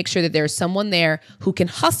want to make sure that there's someone there who can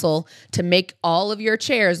hustle to make all of your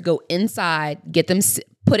chairs go inside, get them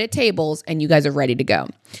put at tables, and you guys are ready to go.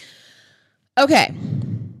 Okay,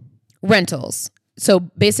 rentals. So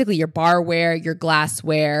basically your barware, your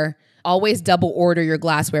glassware, always double order your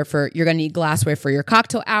glassware you're going to need glassware for your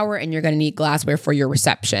cocktail hour, and you're going to need glassware for your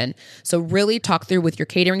reception. So really talk through with your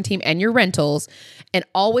catering team and your rentals, and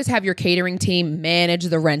always have your catering team manage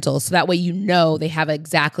the rentals. So that way, you know, they have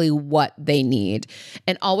exactly what they need,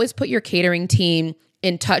 and always put your catering team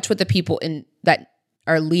in touch with the people that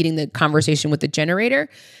are leading the conversation with the generator,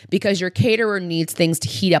 because your caterer needs things to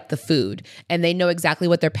heat up the food, and they know exactly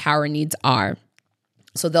what their power needs are.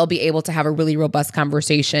 So they'll be able to have a really robust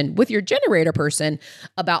conversation with your generator person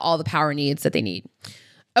about all the power needs that they need.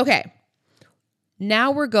 Okay,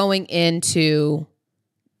 now we're going into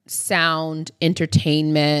sound,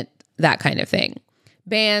 entertainment, that kind of thing.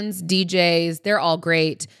 Bands, DJs, they're all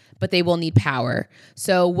great, but they will need power.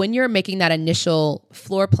 So when you're making that initial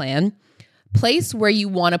floor plan, place where you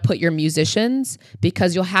want to put your musicians,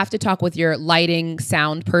 because you'll have to talk with your lighting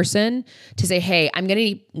sound person to say, hey, I'm going to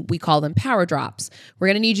need, we call them power drops. We're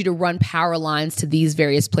going to need you to run power lines to these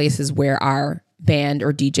various places where our band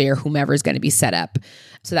or DJ or whomever is going to be set up.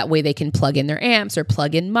 So that way they can plug in their amps or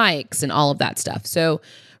plug in mics and all of that stuff. So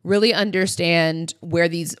really understand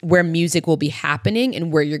where music will be happening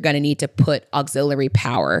and where you're going to need to put auxiliary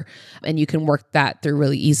power. And you can work that through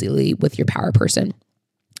really easily with your power person.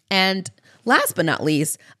 And last but not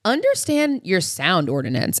least, understand your sound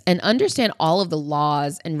ordinance and understand all of the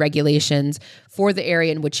laws and regulations for the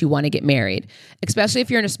area in which you want to get married. Especially if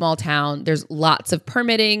you're in a small town, there's lots of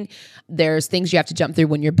permitting. There's things you have to jump through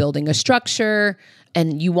when you're building a structure,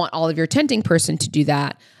 and you want all of your tenting person to do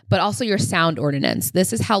that, but also your sound ordinance.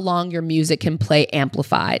 This is how long your music can play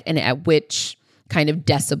amplified and at which kind of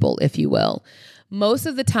decibel, if you will. Most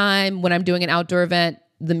of the time when I'm doing an outdoor event,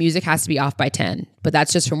 the music has to be off by 10, but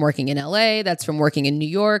that's just from working in LA. That's from working in New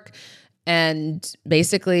York. And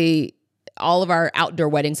basically all of our outdoor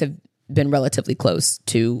weddings have been relatively close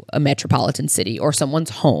to a metropolitan city or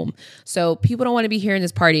someone's home. So people don't want to be hearing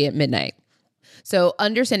this party at midnight. So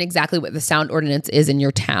understand exactly what the sound ordinance is in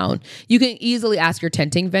your town. You can easily ask your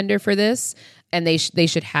tenting vendor for this, and they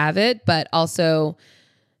should have it, but also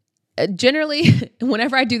generally,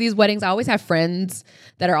 whenever I do these weddings, I always have friends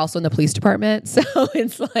that are also in the police department. So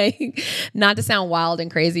it's like, not to sound wild and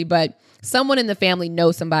crazy, but someone in the family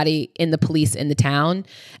knows somebody in the police in the town,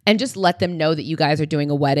 and just let them know that you guys are doing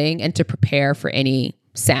a wedding and to prepare for any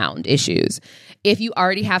sound issues. If you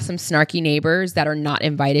already have some snarky neighbors that are not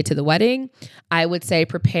invited to the wedding, I would say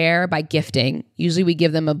prepare by gifting. Usually we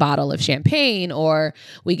give them a bottle of champagne, or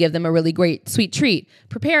we give them a really great sweet treat.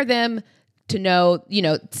 Prepare them to know,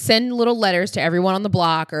 send little letters to everyone on the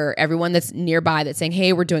block or everyone that's nearby that's saying,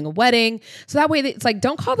 hey, we're doing a wedding. So that way it's like,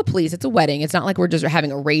 don't call the police. It's a wedding. It's not like we're just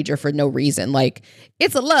having a rager for no reason. Like,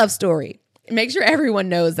 it's a love story. Make sure everyone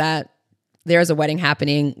knows that there's a wedding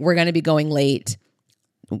happening. We're going to be going late.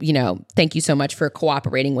 thank you so much for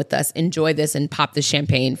cooperating with us. Enjoy this and pop the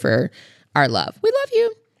champagne for our love. We love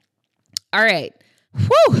you. All right.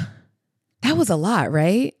 Whew. That was a lot,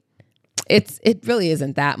 right? It really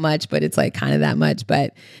isn't that much, but it's like kind of that much,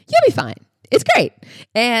 but you'll be fine. It's great.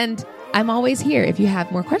 And I'm always here if you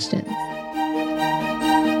have more questions.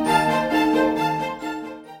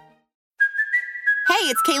 Hey,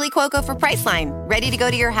 it's Kaylee Cuoco for Priceline. Ready to go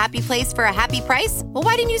to your happy place for a happy price? Well,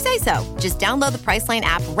 why didn't you say so? Just download the Priceline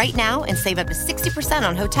app right now and save up to 60%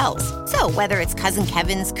 on hotels. So whether it's Cousin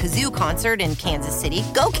Kevin's Kazoo Concert in Kansas City,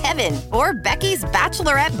 go Kevin, or Becky's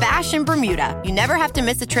Bachelorette Bash in Bermuda, you never have to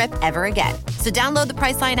miss a trip ever again. So download the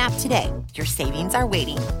Priceline app today. Your savings are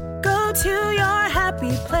waiting. Go to your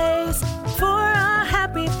happy place for a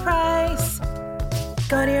happy price.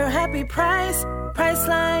 Go to your happy price,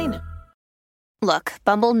 Priceline. Look,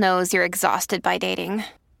 Bumble knows you're exhausted by dating.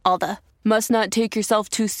 All the, must not take yourself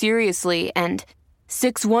too seriously, and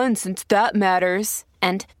 6'1" since that matters,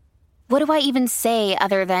 and what do I even say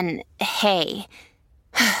other than, hey?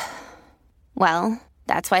 Well,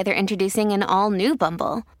 that's why they're introducing an all-new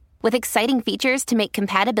Bumble, with exciting features to make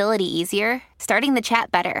compatibility easier, starting the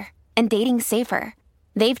chat better, and dating safer.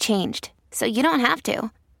 They've changed, so you don't have to.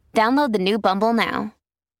 Download the new Bumble now.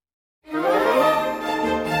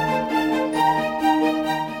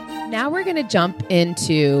 Now we're going to jump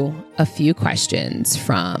into a few questions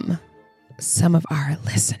from some of our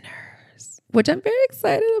listeners, which I'm very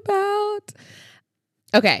excited about.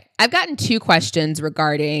 Okay, I've gotten 2 questions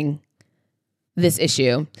regarding this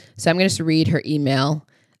issue. So I'm going to just read her email.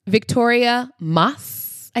 Victoria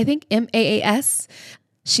Maas, I think Maas.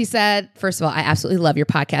 She said, first of all, I absolutely love your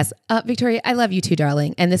podcast. Victoria, I love you too,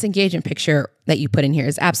 darling. And this engagement picture that you put in here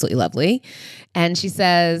is absolutely lovely. And she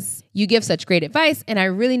says, you give such great advice and I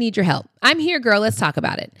really need your help. I'm here, girl. Let's talk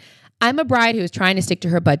about it. I'm a bride who is trying to stick to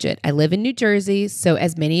her budget. I live in New Jersey. So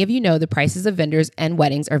as many of you know, the prices of vendors and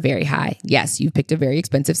weddings are very high. Yes, you've picked a very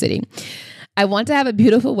expensive city. I want to have a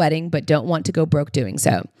beautiful wedding, but don't want to go broke doing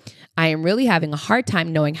so. I am really having a hard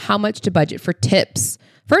time knowing how much to budget for tips.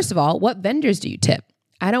 First of all, what vendors do you tip?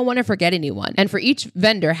 I don't want to forget anyone. And for each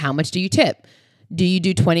vendor, how much do you tip? Do you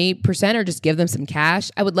do 20% or just give them some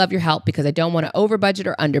cash? I would love your help because I don't want to over budget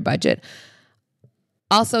or under budget.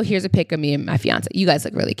 Also, here's a pic of me and my fiance. You guys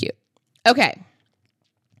look really cute. Okay.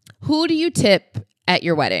 Who do you tip at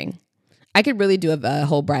your wedding? I could really do a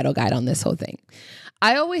whole bridal guide on this whole thing.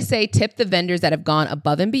 I always say tip the vendors that have gone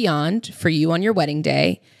above and beyond for you on your wedding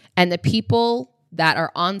day and the people that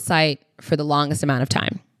are on site for the longest amount of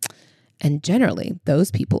time. And generally,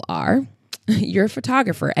 those people are your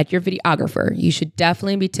photographer and your videographer. You should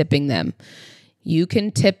definitely be tipping them. You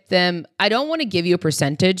can tip them. I don't want to give you a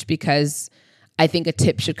percentage because I think a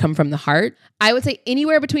tip should come from the heart. I would say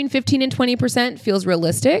anywhere between 15 and 20% feels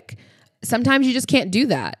realistic. Sometimes you just can't do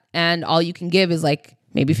that. And all you can give is like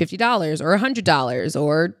maybe $50 or $100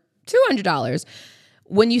 or $200.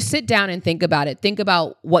 When you sit down and think about it, think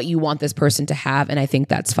about what you want this person to have. And I think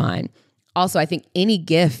that's fine. Also, I think any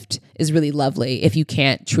gift is really lovely if you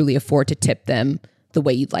can't truly afford to tip them the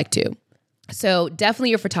way you'd like to. So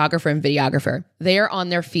definitely your photographer and videographer. They are on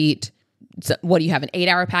their feet. So what do you have, an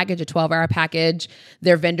 8-hour package, a 12-hour package?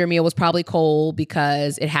 Their vendor meal was probably cold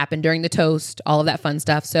because it happened during the toast, all of that fun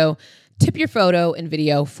stuff. So tip your photo and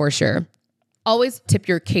video for sure. Always tip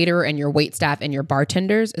your caterer and your wait staff and your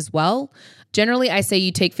bartenders as well. Generally, I say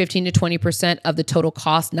you take 15 to 20% of the total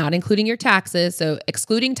cost, not including your taxes. So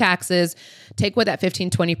excluding taxes, take what that 15,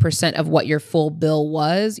 20% of what your full bill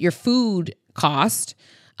was, your food cost,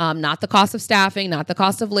 not the cost of staffing, not the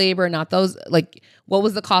cost of labor, not those, like what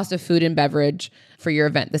was the cost of food and beverage for your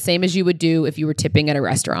event? The same as you would do if you were tipping at a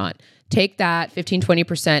restaurant. Take that 15,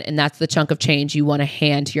 20%, and that's the chunk of change you want to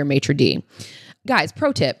hand to your maitre d'. Guys,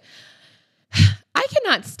 pro tip. I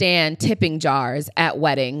cannot stand tipping jars at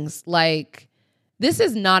weddings. Like, this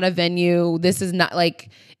is not a venue. This is not like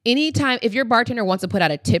anytime, if your bartender wants to put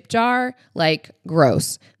out a tip jar, like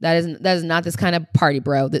gross. That is not this kind of party,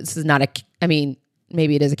 bro. This is not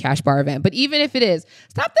maybe it is a cash bar event, but even if it is,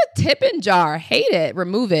 stop the tipping jar. Hate it.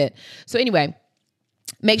 Remove it. So anyway,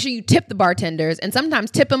 make sure you tip the bartenders and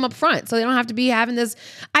sometimes tip them up front so they don't have to be having this.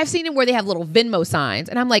 I've seen it where they have little Venmo signs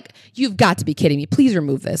and I'm like, you've got to be kidding me. Please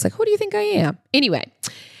remove this. Like, who do you think I am? Anyway,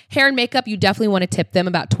 hair and makeup, you definitely want to tip them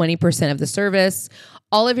about 20% of the service.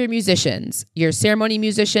 All of your musicians, your ceremony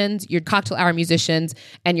musicians, your cocktail hour musicians,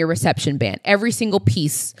 and your reception band. Every single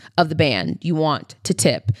piece of the band you want to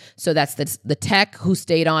tip. So that's the tech who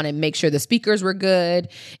stayed on and make sure the speakers were good.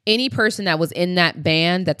 Any person that was in that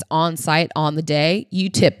band that's on site on the day, you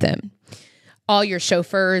tip them. All your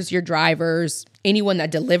chauffeurs, your drivers, anyone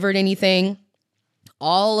that delivered anything,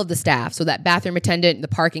 all of the staff. So that bathroom attendant, the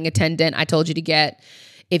parking attendant I told you to get,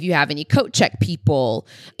 if you have any coat check people,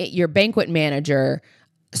 your banquet manager,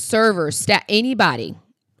 servers, staff, anybody,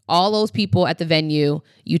 all those people at the venue,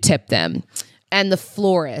 you tip them. And the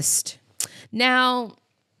florist. Now,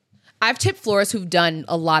 I've tipped florists who've done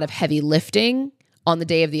a lot of heavy lifting on the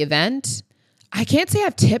day of the event. I can't say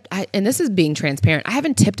I've tipped, and this is being transparent, I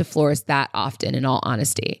haven't tipped a florist that often, in all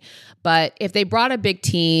honesty. But if they brought a big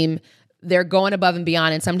team, they're going above and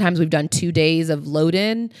beyond, and sometimes we've done 2 days of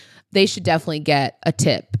load-in, they should definitely get a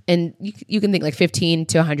tip. And you can think like $15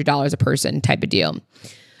 to $100 a person type of deal.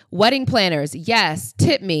 Wedding planners, yes,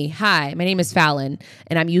 tip me. Hi, my name is Fallon,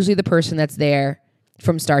 and I'm usually the person that's there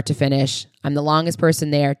from start to finish. I'm the longest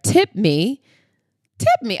person there. Tip me.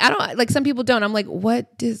 I don't, like, some people don't. I'm like,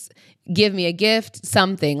 what does, give me a gift,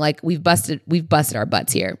 something. Like, we've busted our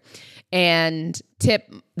butts here. And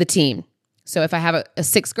tip the team. So if I have a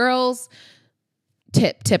 6 girls,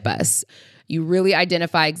 tip us. You really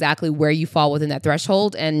identify exactly where you fall within that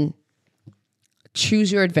threshold and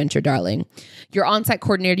choose your adventure, darling. Your on-site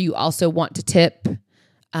coordinator, you also want to tip.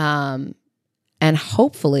 And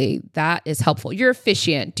hopefully that is helpful. Your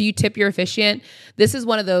officiant. Do you tip your officiant? This is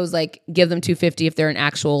one of those, like, give them $250 if they're an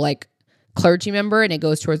actual, like, clergy member and it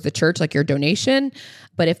goes towards the church, like your donation.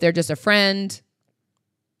 But if they're just a friend,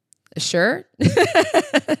 sure.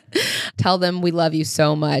 Tell them we love you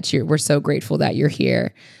so much. We're so grateful that you're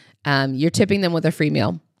here. You're tipping them with a free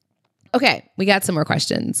meal. Okay, we got some more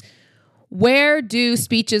questions. Where do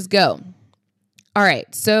speeches go? All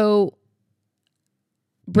right, so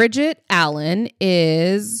Bridget Allen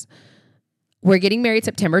we're getting married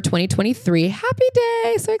September 2023. Happy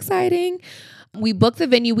day. So exciting. We booked the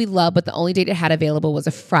venue we love, but the only date it had available was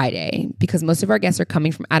a Friday. Because most of our guests are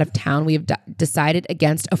coming from out of town, we have decided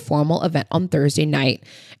against a formal event on Thursday night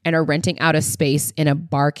and are renting out a space in a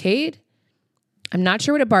barcade. I'm not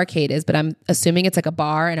sure what a barcade is, but I'm assuming it's like a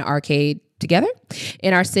bar and an arcade together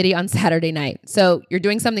in our city on Saturday night. So you're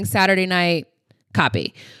doing something Saturday night,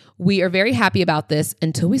 copy. We are very happy about this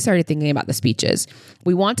until we started thinking about the speeches.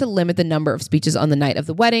 We want to limit the number of speeches on the night of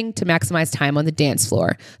the wedding to maximize time on the dance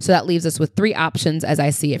floor. So that leaves us with 3 options as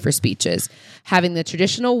I see it for speeches. Having the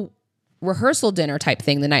traditional rehearsal dinner type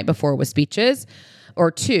thing the night before with speeches.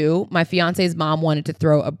 Or 2, my fiance's mom wanted to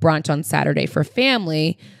throw a brunch on Saturday for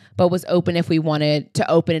family, but was open if we wanted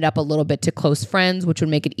to open it up a little bit to close friends, which would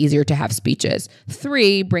make it easier to have speeches.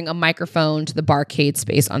 3, bring a microphone to the barcade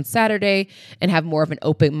space on Saturday and have more of an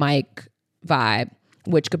open mic vibe,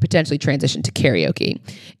 which could potentially transition to karaoke.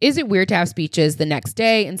 Is it weird to have speeches the next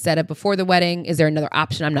day instead of before the wedding? Is there another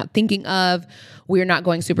option I'm not thinking of? We are not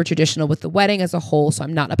going super traditional with the wedding as a whole, so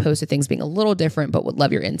I'm not opposed to things being a little different, but would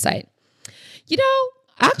love your insight. You know,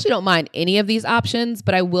 I actually don't mind any of these options,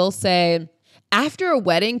 but I will say, after a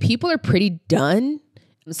wedding, people are pretty done.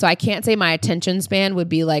 So I can't say my attention span would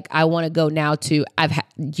be like, I want to go now to,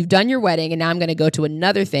 you've done your wedding and now I'm going to go to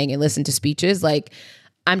another thing and listen to speeches. Like,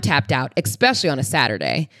 I'm tapped out, especially on a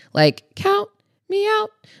Saturday. Like, count me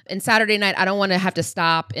out. And Saturday night, I don't want to have to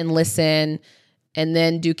stop and listen and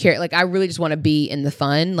then do care. Like, I really just want to be in the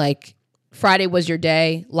fun. Like, Friday was your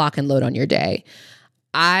day, lock and load on your day.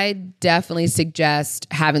 I definitely suggest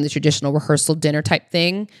having the traditional rehearsal dinner type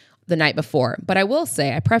thing the night before. But I will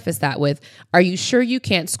say, I preface that with, are you sure you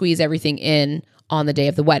can't squeeze everything in on the day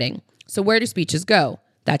of the wedding? So where do speeches go?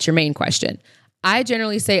 That's your main question. I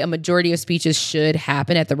generally say a majority of speeches should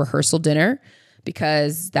happen at the rehearsal dinner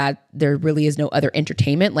because that there really is no other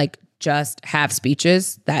entertainment. Like, just have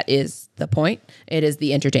speeches. That is the point. It is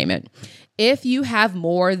the entertainment. If you have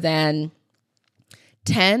more than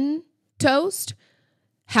 10 toast,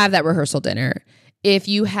 have that rehearsal dinner. If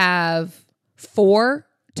you have 4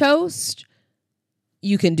 toast,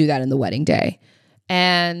 you can do that in the wedding day.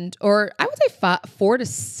 Or I would say 4 to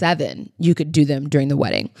 7, you could do them during the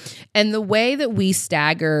wedding. And the way that we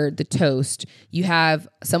stagger the toast, you have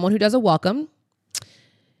someone who does a welcome.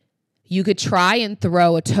 You could try and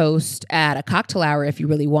throw a toast at a cocktail hour if you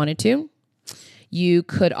really wanted to. You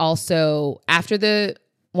could also,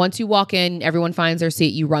 once you walk in, everyone finds their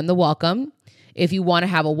seat, you run the welcome. If you want to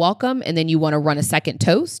have a welcome and then you want to run a second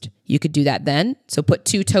toast, you could do that then. So put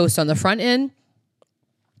 2 toasts on the front end.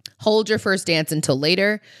 Hold your first dance until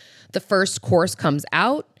later. The first course comes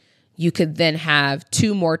out. You could then have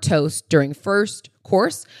 2 more toasts during first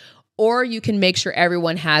course, or you can make sure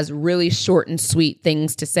everyone has really short and sweet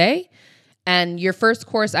things to say. And your first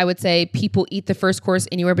course, I would say people eat the first course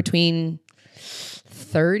anywhere between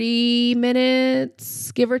 30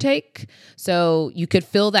 minutes, give or take. So you could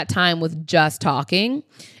fill that time with just talking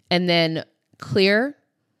and then clear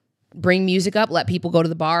bring music up, let people go to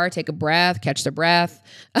the bar, take a breath, catch their breath.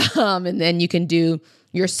 And then you can do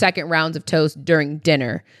your second rounds of toast during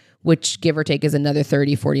dinner, which give or take is another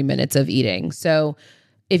 30, 40 minutes of eating. So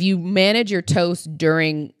if you manage your toast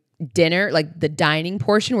during dinner, like the dining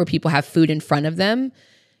portion where people have food in front of them,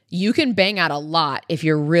 you can bang out a lot if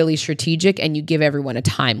you're really strategic and you give everyone a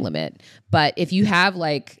time limit. But if you have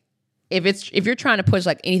like, if you're trying to push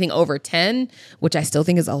like anything over 10, which I still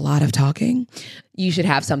think is a lot of talking, you should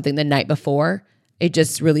have something the night before. It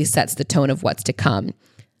just really sets the tone of what's to come.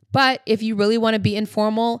 But if you really want to be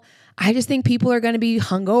informal, I just think people are going to be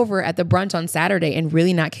hungover at the brunch on Saturday and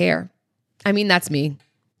really not care. I mean, that's me,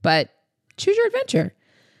 but choose your adventure.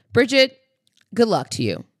 Bridget, good luck to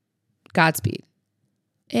you. Godspeed.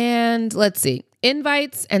 And let's see,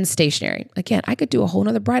 invites and stationery. Again, I could do a whole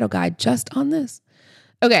nother bridal guide just on this.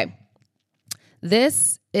 Okay.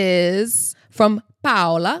 This is from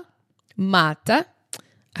Paola Mata.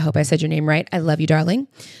 I hope I said your name right. I love you, darling.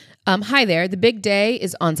 Hi there. The big day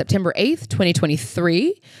is on September 8th,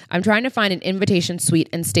 2023. I'm trying to find an invitation suite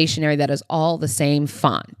and stationery that is all the same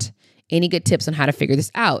font. Any good tips on how to figure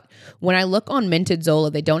this out? When I look on Minted Zola,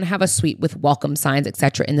 they don't have a suite with welcome signs,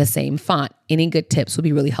 etc. in the same font. Any good tips would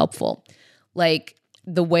be really helpful. Like,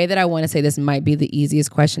 the way that I want to say this might be the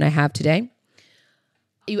easiest question I have today.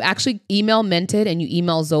 You actually email Minted and you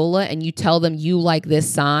email Zola and you tell them you like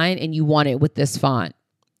this sign and you want it with this font.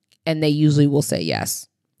 And they usually will say yes.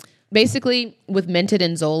 Basically, with Minted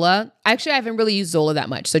and Zola, actually I haven't really used Zola that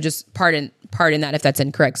much. So just pardon that if that's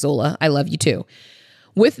incorrect, Zola. I love you too.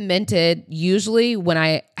 With Minted, usually when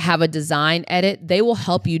I have a design edit, they will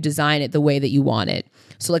help you design it the way that you want it.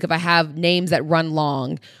 So like if I have names that run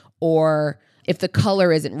long, or if the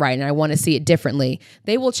color isn't right and I want to see it differently,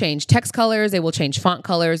 they will change text colors, they will change font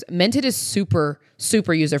colors. Minted is super,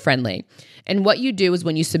 super user-friendly. And what you do is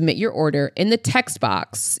when you submit your order, in the text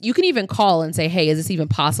box, you can even call and say, hey, is this even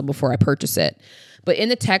possible before I purchase it? But in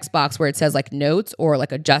the text box where it says like notes or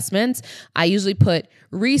like adjustments, I usually put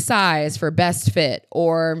resize for best fit,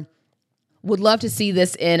 or would love to see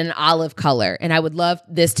this in an olive color. And I would love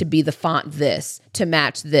this to be the font this, to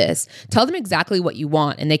match this. Tell them exactly what you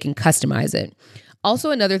want and they can customize it. Also,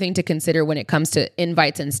 another thing to consider when it comes to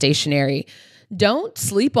invites and stationery, don't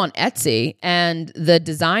sleep on Etsy and the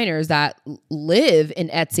designers that live in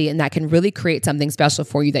Etsy and that can really create something special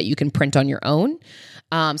for you that you can print on your own.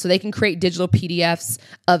 So they can create digital PDFs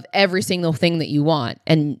of every single thing that you want.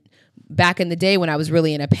 And back in the day when I was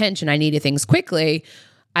really in a pinch and I needed things quickly,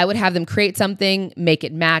 I would have them create something, make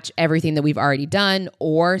it match everything that we've already done,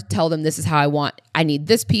 or tell them this is how I need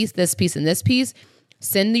this piece, and this piece.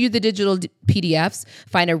 Send you the digital PDFs,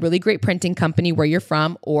 find a really great printing company where you're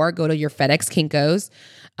from, or go to your FedEx Kinko's.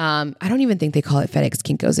 I don't even think they call it FedEx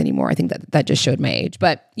Kinko's anymore. I think that just showed my age,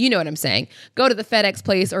 but you know what I'm saying. Go to the FedEx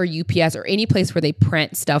place or UPS or any place where they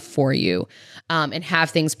print stuff for you and have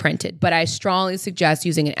things printed. But I strongly suggest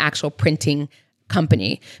using an actual printing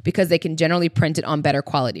company because they can generally print it on better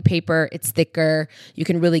quality paper. It's thicker. You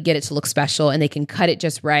can really get it to look special and they can cut it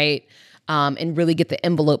just right and really get the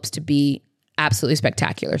envelopes to be absolutely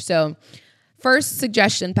spectacular. So first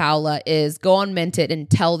suggestion, Paola, is go on Minted and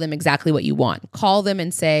tell them exactly what you want. Call them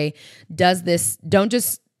and say, the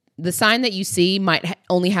sign that you see might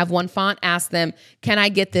only have one font. Ask them, can I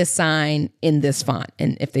get this sign in this font?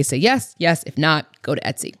 And if they say yes, yes. If not, go to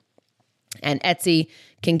Etsy. And Etsy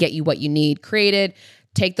can get you what you need created.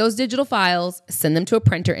 Take those digital files, send them to a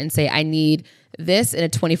printer and say, I need this in a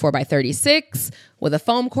 24x36 with a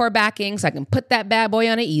foam core backing so I can put that bad boy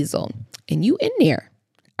on an easel. And you in there.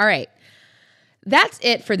 All right. That's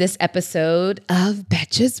it for this episode of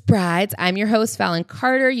Betches Brides. I'm your host, Fallon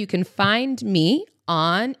Carter. You can find me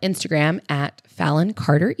on Instagram at Fallon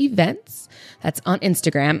Carter Events. That's on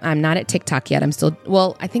Instagram. I'm not at TikTok yet.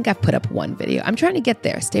 I think I've put up one video. I'm trying to get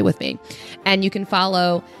there. Stay with me. And you can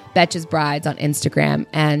follow Betches Brides on Instagram,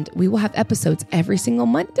 and we will have episodes every single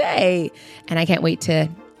Monday. And I can't wait to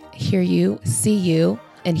hear you, see you,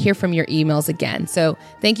 and hear from your emails again. So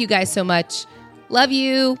thank you guys so much. Love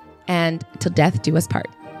you. And till death do us part.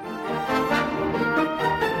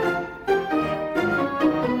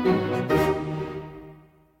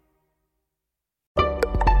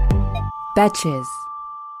 Betches.